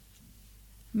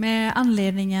Med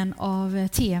anledningen av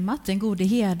temat Den gode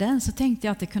herden så tänkte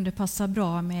jag att det kunde passa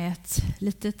bra med ett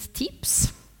litet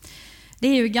tips. Det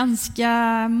är ju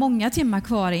ganska många timmar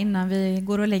kvar innan vi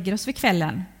går och lägger oss för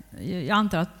kvällen. Jag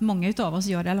antar att många av oss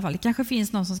gör det i alla fall. Det kanske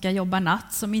finns någon som ska jobba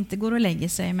natt som inte går och lägger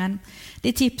sig. Men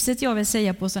det tipset jag vill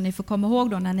säga på så ni får komma ihåg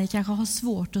då när ni kanske har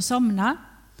svårt att somna.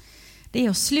 Det är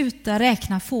att sluta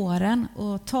räkna fåren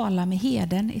och tala med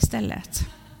herden istället.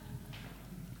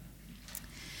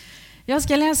 Jag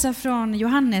ska läsa från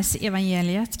Johannes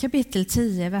evangeliet kapitel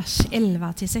 10, vers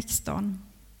 11-16.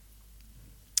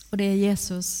 Och det är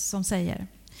Jesus som säger: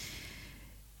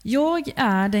 Jag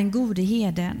är den gode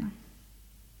herden.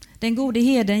 Den gode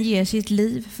herden ger sitt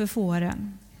liv för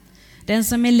fåren. Den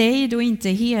som är lejd och inte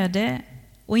herde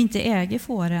och inte äger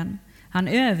fåren, han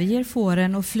överger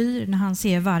fåren och flyr när han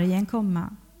ser vargen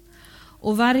komma.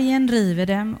 Och vargen river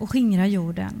dem och skingrar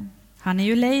jorden. Han är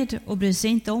ju lejd och bryr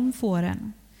sig inte om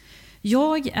fåren.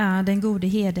 Jag är den gode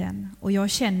herden och jag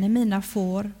känner mina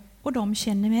får och de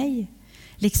känner mig.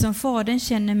 Liksom fadern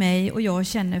känner mig och jag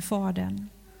känner fadern.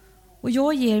 Och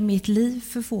jag ger mitt liv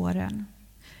för fåren.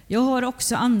 Jag har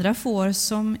också andra får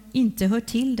som inte hör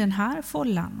till den här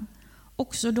fållan.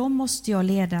 Också dem måste jag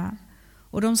leda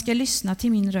och de ska lyssna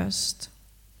till min röst.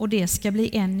 Och det ska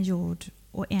bli en jord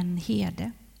och en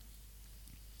herde.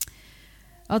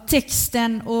 Ja,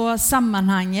 texten och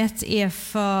sammanhanget är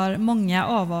för många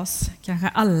av oss, kanske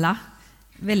alla,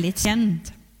 väldigt känd.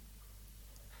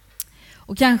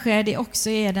 Och kanske det också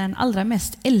är den allra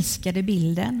mest älskade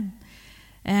bilden.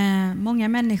 Många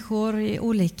människor i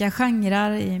olika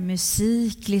genrer, i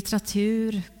musik,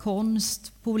 litteratur,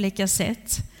 konst på olika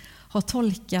sätt har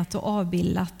tolkat och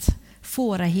avbildat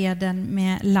fåraherden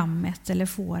med lammet eller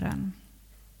fåren.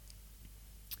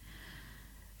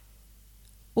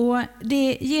 Och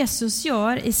det Jesus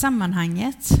gör i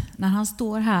sammanhanget när han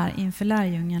står här inför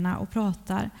lärjungarna och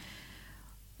pratar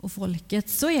och folket,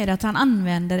 så är det att han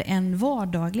använder en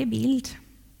vardaglig bild.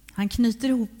 Han knyter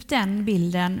ihop den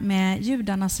bilden med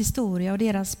judarnas historia och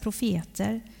deras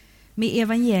profeter, med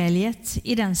evangeliet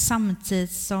i den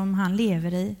samtid som han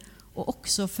lever i och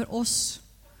också för oss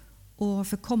och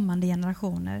för kommande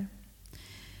generationer.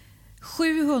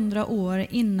 700 år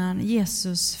innan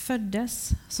Jesus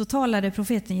föddes så talade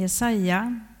profeten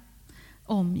Jesaja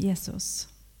om Jesus.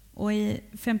 Och i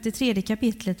 53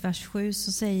 kapitlet vers 7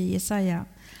 så säger Jesaja: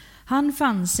 Han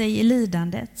fann sig i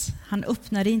lidandet, han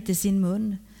öppnade inte sin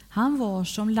mun, han var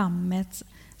som lammet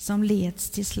som leds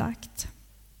till slakt.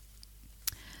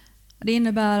 Det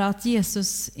innebär att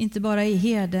Jesus inte bara är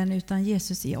herden utan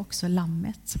Jesus är också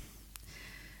lammet.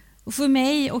 Och för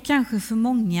mig och kanske för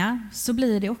många så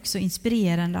blir det också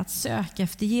inspirerande att söka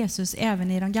efter Jesus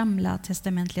även i de gamla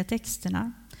testamentliga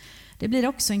texterna. Det blir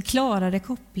också en klarare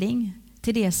koppling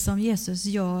till det som Jesus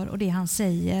gör och det han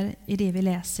säger i det vi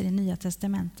läser i Nya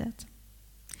testamentet.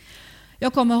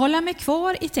 Jag kommer att hålla mig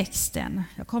kvar i texten.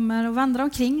 Jag kommer att vandra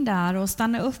omkring där och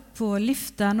stanna upp och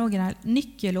lyfta några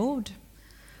nyckelord.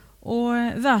 Och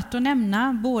värt att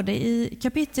nämna både i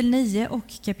kapitel 9 och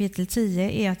kapitel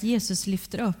 10 är att Jesus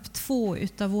lyfter upp 2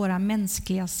 utav våra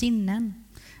mänskliga sinnen.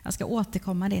 Jag ska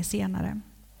återkomma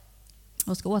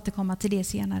till det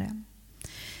senare.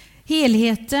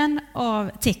 Helheten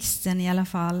av texten i alla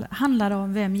fall handlar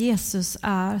om vem Jesus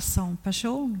är som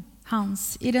person,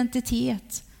 hans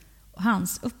identitet och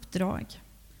hans uppdrag.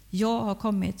 Jag har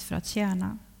kommit för att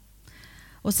tjäna.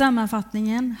 Och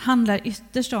sammanfattningen handlar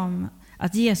ytterst om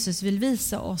att Jesus vill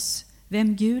visa oss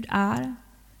vem Gud är,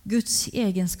 Guds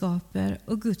egenskaper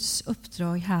och Guds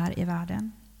uppdrag här i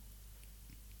världen.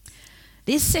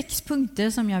 Det är 6 punkter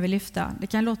som jag vill lyfta. Det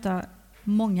kan låta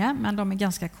många, men de är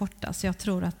ganska korta, så jag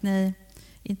tror att ni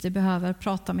inte behöver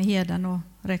prata med herden och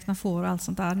räkna får och allt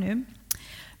sånt där nu.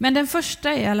 Men den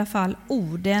första är i alla fall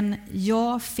orden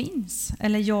jag finns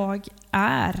eller jag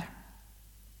är.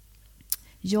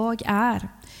 Jag är.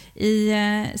 I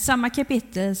samma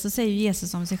kapitel så säger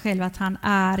Jesus om sig själv att han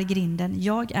är grinden.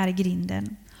 Jag är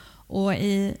grinden. Och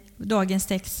i dagens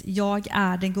text, jag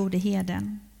är den gode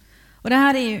herden. Och det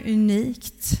här är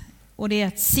unikt och det är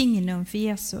ett signum för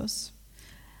Jesus.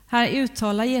 Här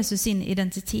uttalar Jesus sin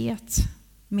identitet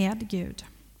med Gud.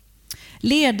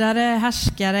 Ledare,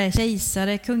 härskare,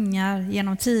 kejsare, kungar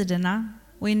genom tiderna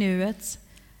och i nuet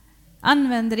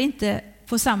använder inte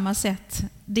på samma sätt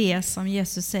det som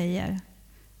Jesus säger.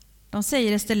 De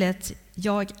säger istället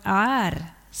jag är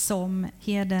som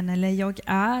herden eller jag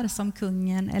är som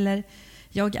kungen eller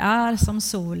jag är som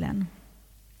solen.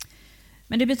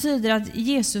 Men det betyder att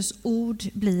Jesus ord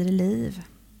blir liv.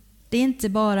 Det är inte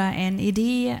bara en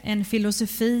idé, en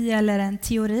filosofi eller en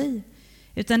teori.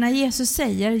 Utan när Jesus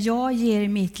säger jag ger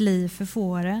mitt liv för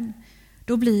fåren,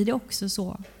 då blir det också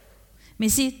så.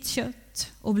 Med sitt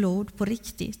kött och blod på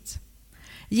riktigt.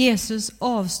 Jesus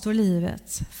avstår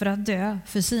livet för att dö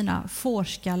för sina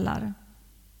fårskallar.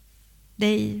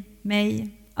 Dig,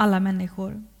 mig, alla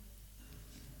människor.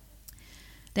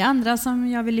 Det andra som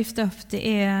jag vill lyfta upp,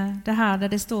 det är det här där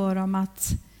det står om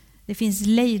att det finns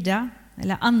lejda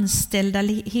eller anställda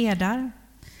herdar.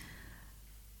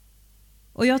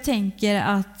 Och jag tänker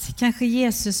att kanske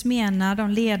Jesus menar de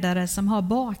ledare som har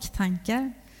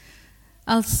baktankar.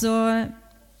 Alltså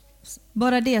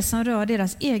bara det som rör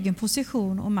deras egen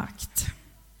position och makt.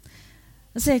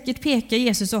 Och säkert pekar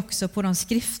Jesus också på de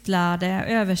skriftlärde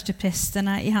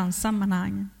översteprästerna i hans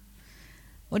sammanhang.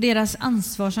 Och deras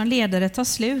ansvar som ledare tar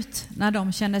slut när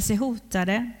de känner sig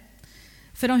hotade.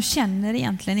 För de känner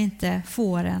egentligen inte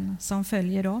fåren som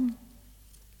följer dem.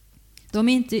 De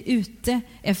är inte ute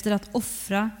efter att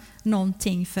offra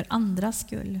någonting för andras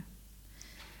skull.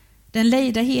 Den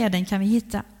lejda herden kan vi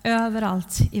hitta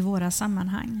överallt i våra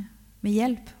sammanhang med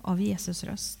hjälp av Jesus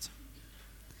röst.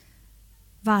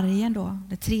 Vargen då,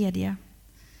 det tredje.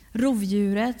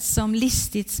 Rovdjuret som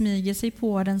listigt smyger sig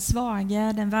på den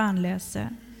svaga, den värnlöse.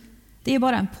 Det är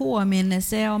bara en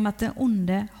påminnelse om att den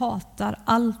onde hatar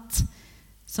allt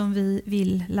som vi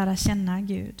vill lära känna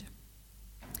Gud.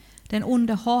 Den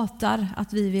onde hatar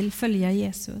att vi vill följa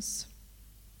Jesus.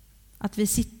 Att vi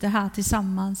sitter här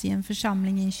tillsammans i en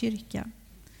församling i en kyrka.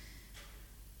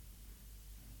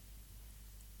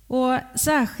 Och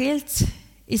särskilt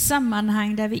i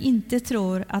sammanhang där vi inte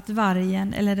tror att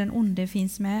vargen eller den onde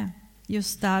finns med.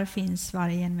 Just där finns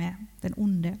vargen med, den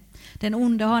onde. Den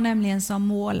onde har nämligen som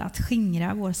mål att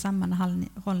skingra vår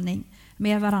sammanhållning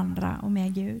med varandra och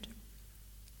med Gud.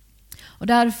 Och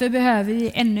därför behöver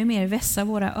vi ännu mer vässa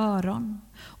våra öron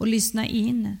och lyssna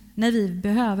in när vi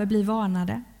behöver bli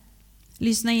varnade.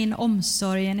 Lyssna in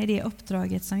omsorgen i det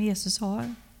uppdraget som Jesus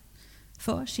har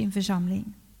för sin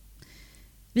församling.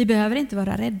 Vi behöver inte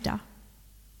vara rädda,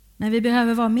 men vi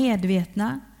behöver vara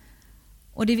medvetna.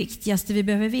 Och det viktigaste vi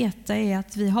behöver veta är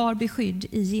att vi har beskydd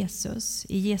i Jesus,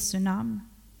 i Jesu namn.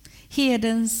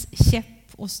 Herdens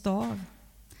käpp och stav.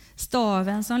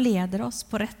 Staven som leder oss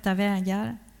på rätta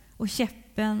vägar och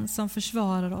käppen som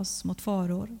försvarar oss mot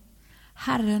faror.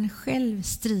 Herren själv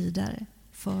strider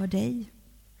för dig.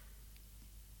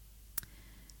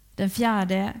 Den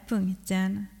fjärde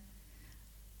punkten,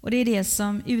 och det är det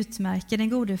som utmärker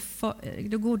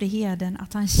den gode herden,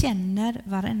 att han känner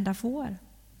varenda får.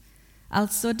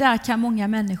 Alltså där kan många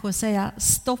människor säga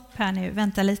stopp här nu,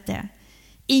 vänta lite.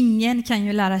 Ingen kan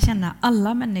ju lära känna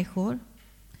alla människor.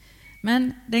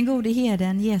 Men den gode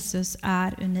herden Jesus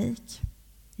är unik.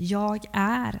 Jag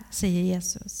är, säger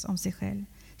Jesus om sig själv,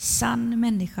 sann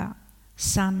människa,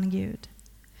 sann Gud.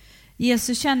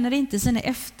 Jesus känner inte sina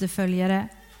efterföljare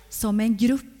som en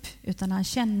grupp, utan han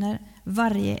känner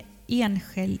varje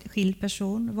enskild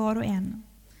person, var och en.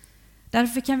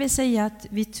 Därför kan vi säga att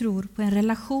vi tror på en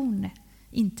relation,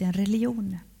 inte en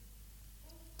religion.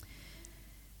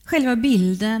 Själva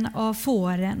bilden av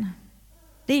fåren,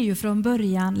 det är ju från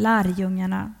början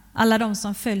lärjungarna, alla de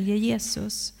som följer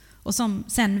Jesus och som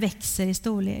sen växer i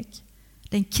storlek.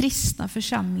 Den kristna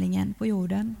församlingen på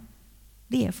jorden,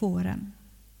 det är fåren.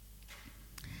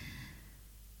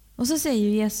 Och så säger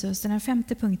Jesus, den här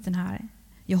 5:e punkten här,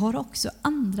 jag har också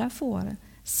andra får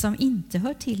som inte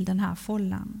hör till den här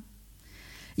fållan.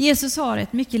 Jesus har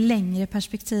ett mycket längre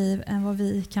perspektiv än vad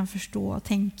vi kan förstå och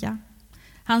tänka.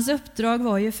 Hans uppdrag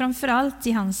var ju framförallt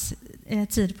i hans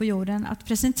tid på jorden att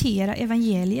presentera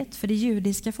evangeliet för det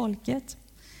judiska folket.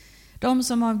 De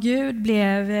som av Gud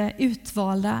blev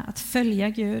utvalda att följa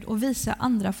Gud och visa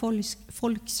andra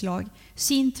folkslag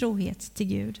sin trohet till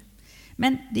Gud.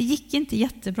 Men det gick inte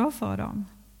jättebra för dem.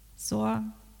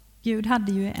 Så Gud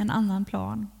hade ju en annan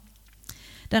plan.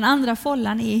 Den andra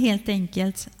fållan är helt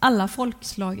enkelt alla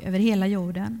folkslag över hela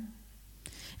jorden.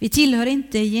 Vi tillhör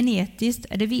inte genetiskt,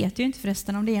 det vet jag inte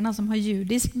förresten om det är någon som har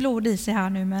judisk blod i sig här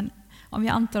nu, men om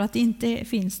jag antar att det inte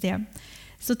finns det,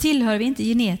 så tillhör vi inte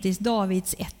genetiskt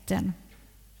Davids ätten,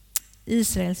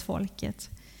 Israels folket.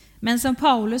 Men som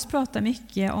Paulus pratar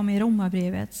mycket om i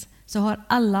Romarbrevet, så har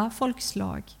alla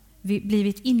folkslag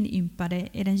blivit inympade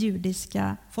i den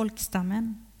judiska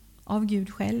folkstammen av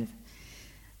Gud själv.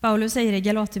 Paulus säger i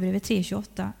Galaterbrevet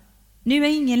 3:28: nu är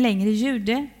ingen längre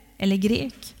jude eller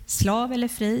grek, slav eller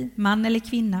fri, man eller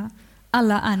kvinna.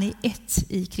 Alla är ni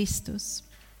ett i Kristus.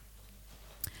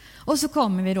 Och så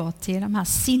kommer vi då till de här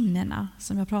sinnena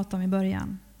som jag pratade om i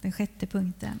början, den 6:e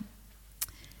punkten.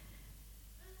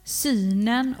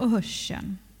 Synen och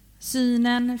hörseln.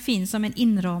 Synen finns som en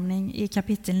inramning i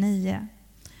kapitel 9.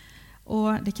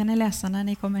 Och det kan ni läsa när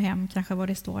ni kommer hem, kanske vad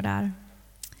det står där.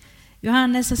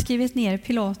 Johannes har skrivit ner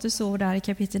Pilatus ord där i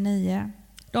kapitel 9.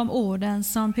 De orden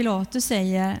som Pilatus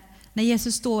säger när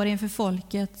Jesus står inför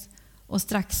folket och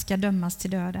strax ska dömas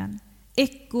till döden.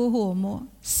 Ecce homo,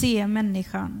 se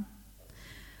människan.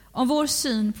 Om vår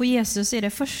syn på Jesus är det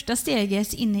första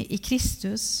steget in i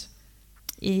Kristus,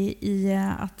 i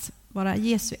att vara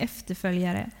Jesu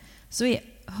efterföljare, så är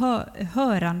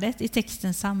hörandet i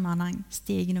textens sammanhang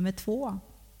steg nummer 2.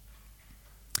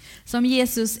 Som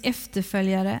Jesus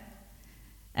efterföljare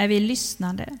är vi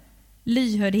lyssnande.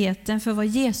 Lyhördheten för vad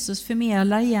Jesus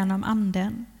förmedlar genom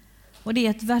anden. Och det är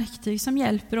ett verktyg som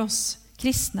hjälper oss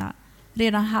kristna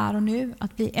redan här och nu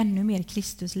att bli ännu mer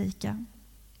Kristuslika.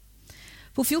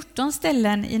 På 14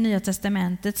 ställen i Nya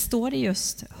testamentet står det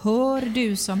just: hör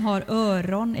du som har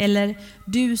öron, eller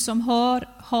du som har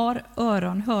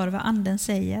öron, hör vad anden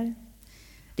säger.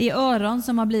 Det är öron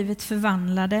som har blivit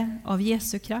förvandlade av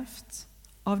Jesu kraft,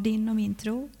 av din och min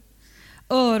tro.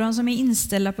 Öron som är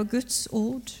inställda på Guds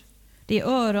ord. Det är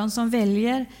öron som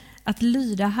väljer att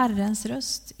lyda Herrens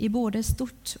röst i både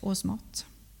stort och smått.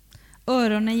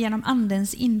 Öronen genom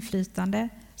andens inflytande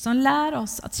som lär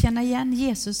oss att känna igen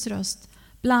Jesus röst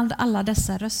bland alla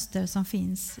dessa röster som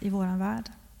finns i vår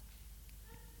värld.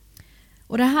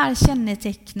 Och det här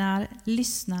kännetecknar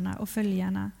lyssnarna och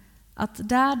följarna, att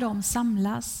där de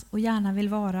samlas och gärna vill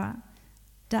vara,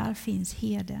 där finns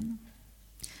herden.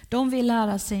 De vill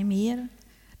lära sig mer,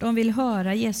 de vill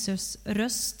höra Jesus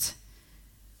röst.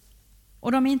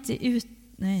 Och de är inte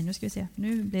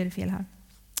nu blir det fel här.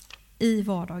 I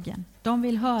vardagen. De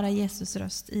vill höra Jesus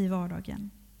röst i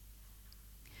vardagen.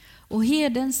 Och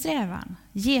herdens strävan,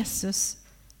 Jesus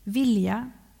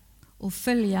vilja och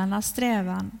följarnas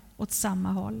strävan åt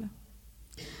samma håll.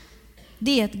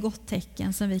 Det är ett gott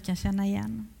tecken som vi kan känna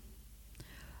igen.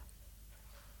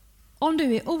 Om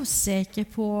du är osäker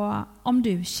på om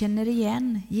du känner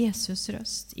igen Jesus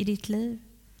röst i ditt liv,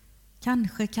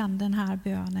 kanske kan den här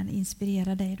bönen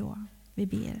inspirera dig då. Vi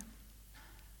ber.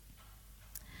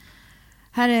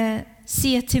 Herre,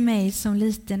 se till mig som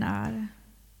liten är.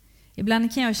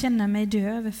 Ibland kan jag känna mig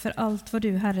döv för allt vad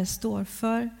du, Herre, står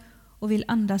för och vill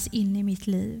andas in i mitt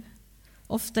liv.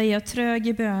 Ofta är jag trög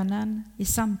i bönen, i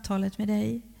samtalet med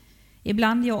dig.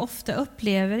 Ibland jag ofta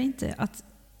upplever inte att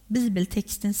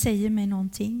bibeltexten säger mig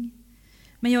någonting.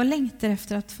 Men jag längtar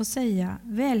efter att få säga: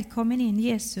 välkommen in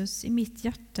Jesus i mitt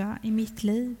hjärta, i mitt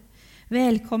liv.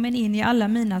 Välkommen in i alla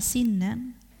mina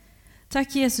sinnen.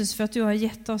 Tack Jesus för att du har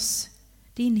gett oss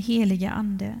din heliga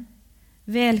ande.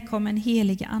 Välkommen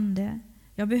heliga ande.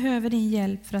 Jag behöver din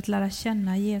hjälp för att lära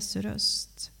känna Jesu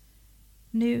röst.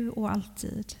 Nu och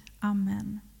alltid.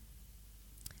 Amen.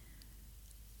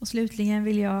 Och slutligen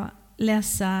vill jag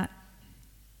läsa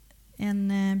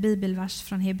en bibelvers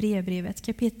från Hebreerbrevet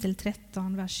kapitel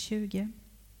 13, vers 20.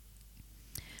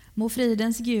 Må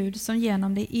fridens Gud som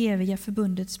genom det eviga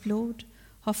förbundets blod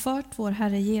har fört vår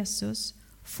Herre Jesus,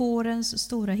 fårens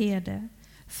stora herde,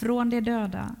 från de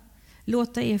döda,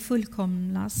 låta er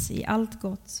fullkomnas i allt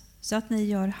gott så att ni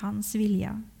gör hans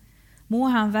vilja. Må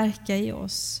han verka i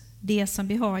oss det som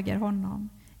behagar honom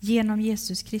genom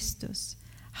Jesus Kristus.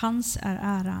 Hans är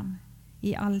äran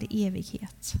i all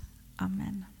evighet.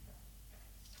 Amen.